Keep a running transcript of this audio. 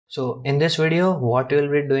So in this video, what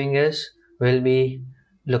we'll be doing is we'll be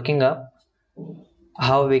looking up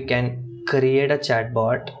how we can create a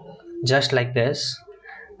chatbot just like this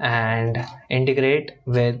and integrate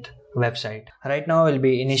with website. Right now we'll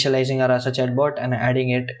be initializing our Rasa chatbot and adding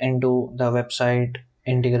it into the website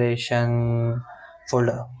integration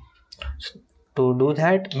folder. To do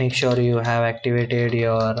that, make sure you have activated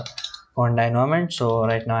your Conda environment. So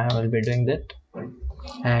right now I will be doing that,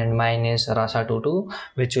 and mine is Rasa 22,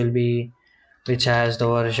 which has the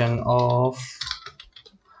version of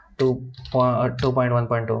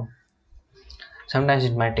 2.1.2. Sometimes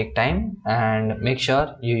it might take time, and make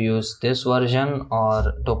sure you use this version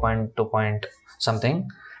or 2.2 point something.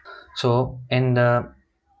 So in the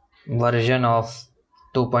version of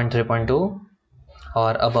 2.3.2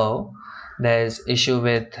 or above, there is issue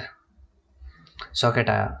with socket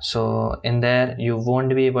IO. So in there you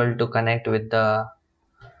won't be able to connect with the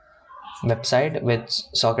website with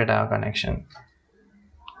socket IO connection.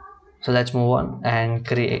 So let's move on and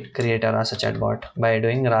create a Rasa chatbot by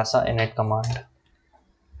doing Rasa init command.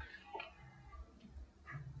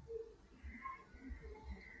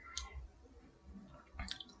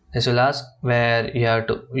 This will ask where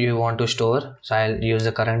you want to store. So I'll use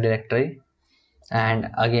the current directory, and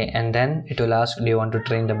then it will ask, do you want to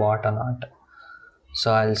train the bot or not?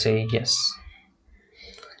 So I'll say yes,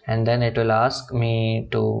 and then it will ask me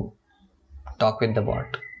to talk with the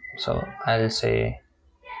bot. So I'll say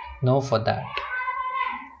no for that,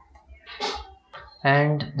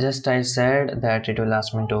 and just I said that it will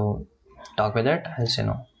ask me to talk with it. I'll say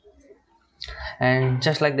no, and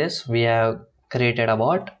just like this we have created a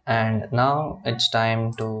bot, and now it's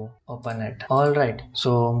time to open it. All right,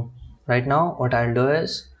 so right now what I'll do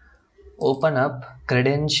is open up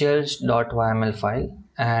credentials.yml file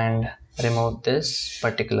and remove this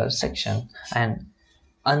particular section and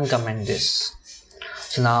uncomment this.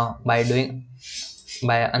 So now by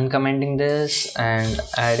uncommenting this and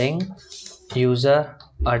adding user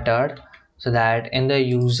uttered, so that in the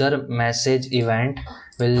user message event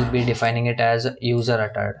we'll be defining it as user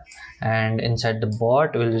uttered, and inside the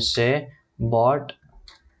bot we'll say bot,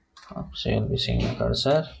 so you'll be seeing the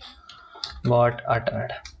cursor, bot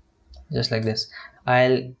uttered, just like this.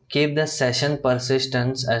 I'll keep the session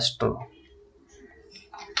persistence as true,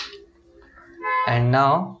 and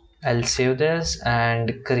now I'll save this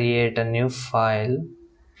and create a new file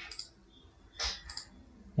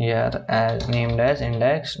here named as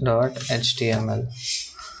index.html,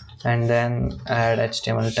 and then add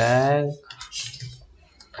HTML tag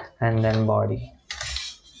and then body.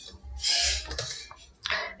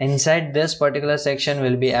 Inside this particular section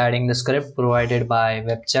we'll be adding the script provided by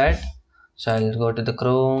webchat. So I'll go to the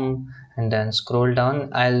Chrome and then scroll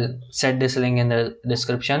down. I'll set this link in the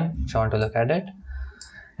description if you want to look at it,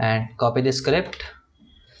 and copy the script,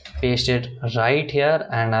 paste it right here,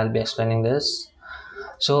 and I'll be explaining this.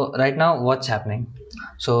 So right now what's happening,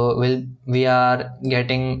 so we are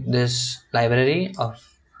getting this library of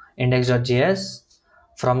index.js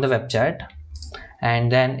from the web chat,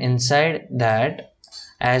 and then inside that,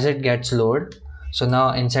 as it gets load, so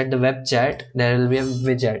now inside the web chat there will be a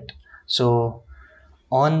widget. So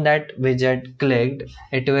on that widget clicked,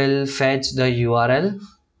 it will fetch the URL.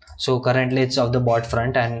 So currently it's of the bot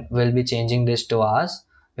front, and we'll be changing this to ours,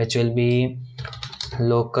 which will be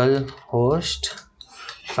localhost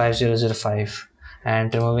 5005,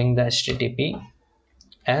 and removing the HTTP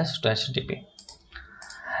as to HTTP.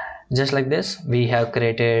 Just like this we have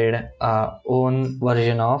created our own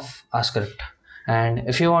version of our script. And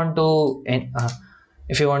if you want to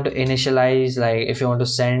initialize, like if you want to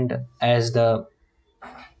send as the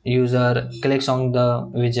user clicks on the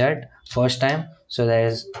widget first time, so there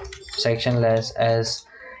is section less as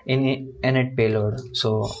init payload.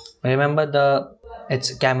 So remember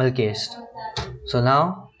it's camel cased. So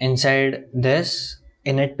now inside this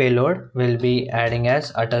init payload will be adding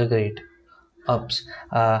as utter greet, oops,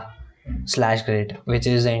 slash greet, which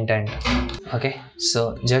is the intent. Okay,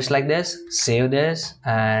 so just like this, save this,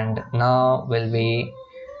 and now we'll be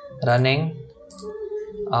running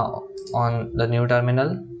on the new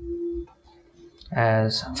terminal.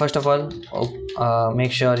 As first of all,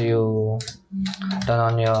 make sure you turn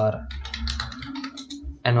on your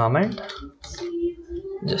environment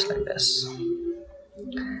just like this,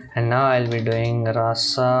 and now I'll be doing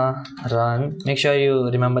Rasa run. Make sure you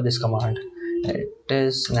remember this command, it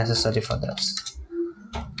is necessary for this.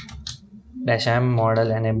 -m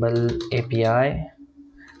model enable API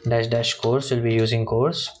 -- course, will be using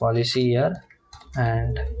course policy here,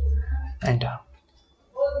 and enter.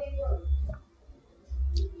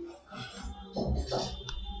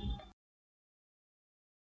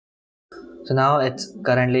 So So now it's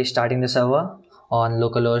currently starting the server on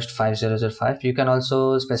localhost 5005. You can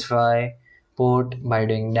also specify port by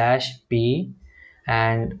doing -p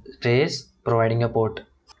and space providing a port.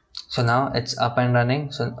 So now it's up and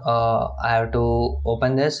running. So I have to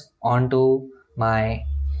open this onto my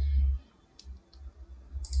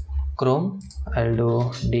Chrome. I'll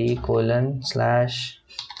do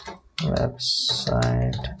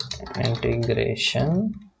d:/website integration,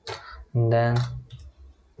 and then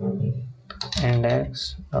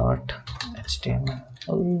index.html.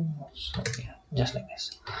 Oh, so yeah, just like this.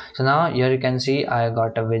 So now here you can see I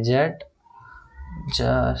got a widget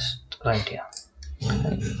just right here.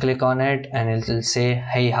 Click on it and it will say,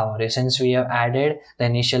 hey, how are you? Since we have added the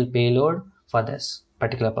initial payload for this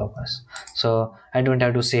particular purpose, so I don't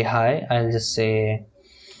have to say hi, I'll just say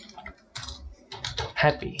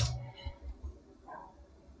happy.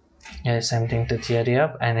 Here's something to cheer you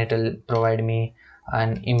up, and it will provide me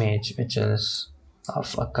an image which is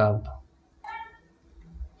of a cub,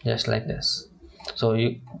 just like this. So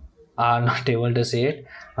you are not able to see it,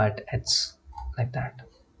 but it's like that.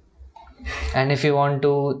 And if you want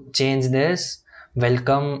to change this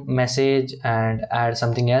welcome message and add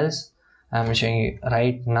something else, I'm showing you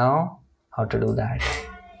right now how to do that.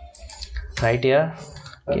 Right here,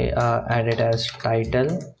 okay, add it as title.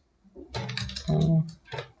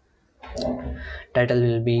 Title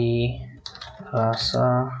will be Rasa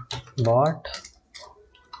bot,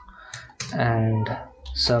 and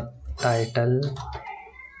subtitle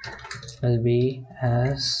will be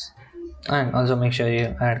as, and also make sure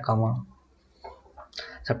you add comma.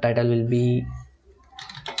 Subtitle will be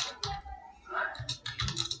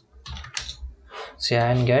see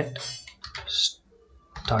and get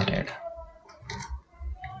started.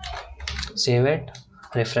 Save it,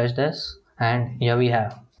 refresh this, and here we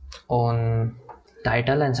have own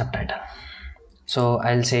title and subtitle. So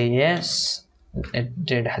I'll say yes, it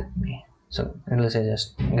did help me. So it will say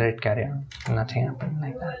just great, carry on. Nothing happened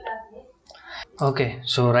like that. Okay,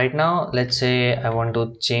 so right now let's say I want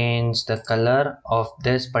to change the color of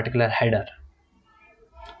this particular header.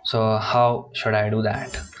 So how should I do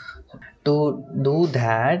that? To do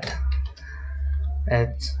that,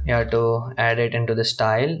 you have to add it into the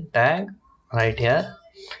style tag right here,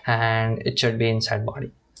 and it should be inside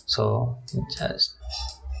body. So just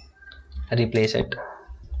replace it,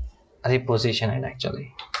 reposition it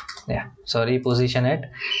actually. Yeah, so reposition it.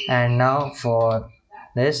 And now for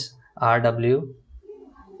this RW,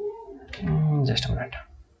 just a minute,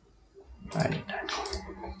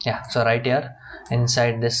 yeah, so right here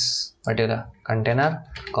inside this particular container,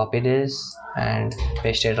 copy this and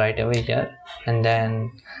paste it right away here, and then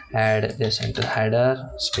add this into header,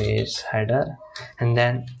 space header, and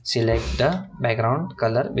then select the background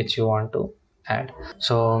color which you want to add.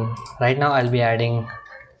 So right now I'll be adding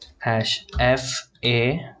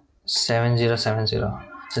 #FA7070.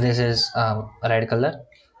 so this is red color,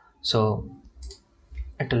 so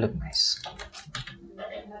it will look nice.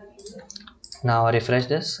 Now refresh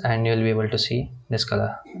this and you'll be able to see this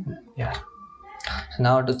color. Yeah, so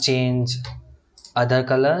now to change other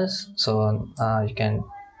colors, so you can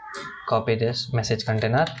copy this message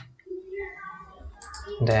container,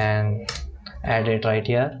 then add it right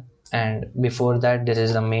here, and before that this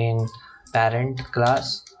is the main parent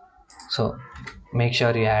class, so make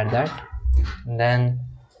sure you add that. Then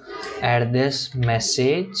add this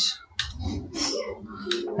message,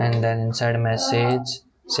 and then inside message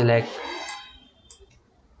select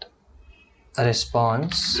a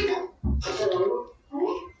response,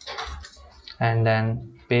 and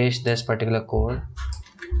then paste this particular code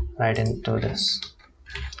right into this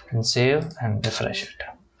and save and refresh it.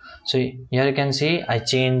 So here you can see I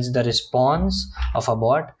changed the response of a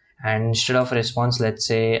bot, and instead of response, let's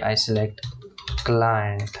say I select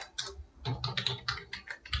client,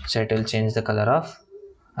 so it will change the color of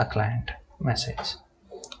a client message.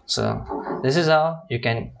 So this is how you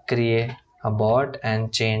can create a bot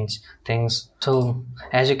and change things. So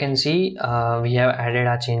as you can see, we have added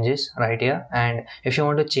our changes right here, and if you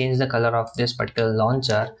want to change the color of this particular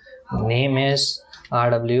launcher, name is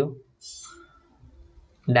rw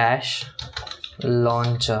dash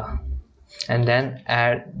launcher, and then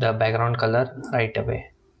add the background color right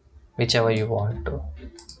away, whichever you want to,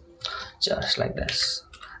 just like this.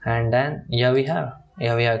 And then here we have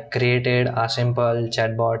created a simple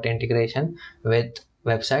chatbot integration with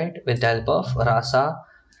website with the help of Rasa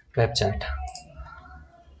web chat.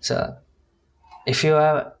 So if you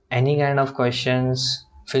have any kind of questions,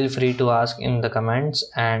 feel free to ask in the comments,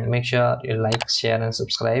 and make sure you like, share and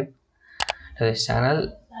subscribe to this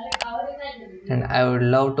channel. And I would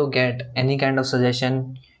love to get any kind of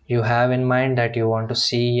suggestion you have in mind that you want to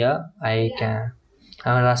see here,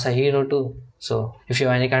 I'm a Rasa hero too. So if you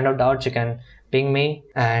have any kind of doubts, you can ping me,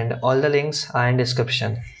 and all the links are in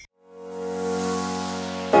description.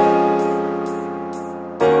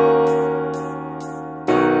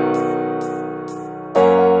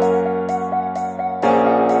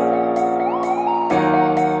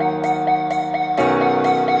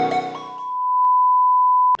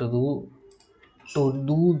 To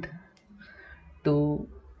do to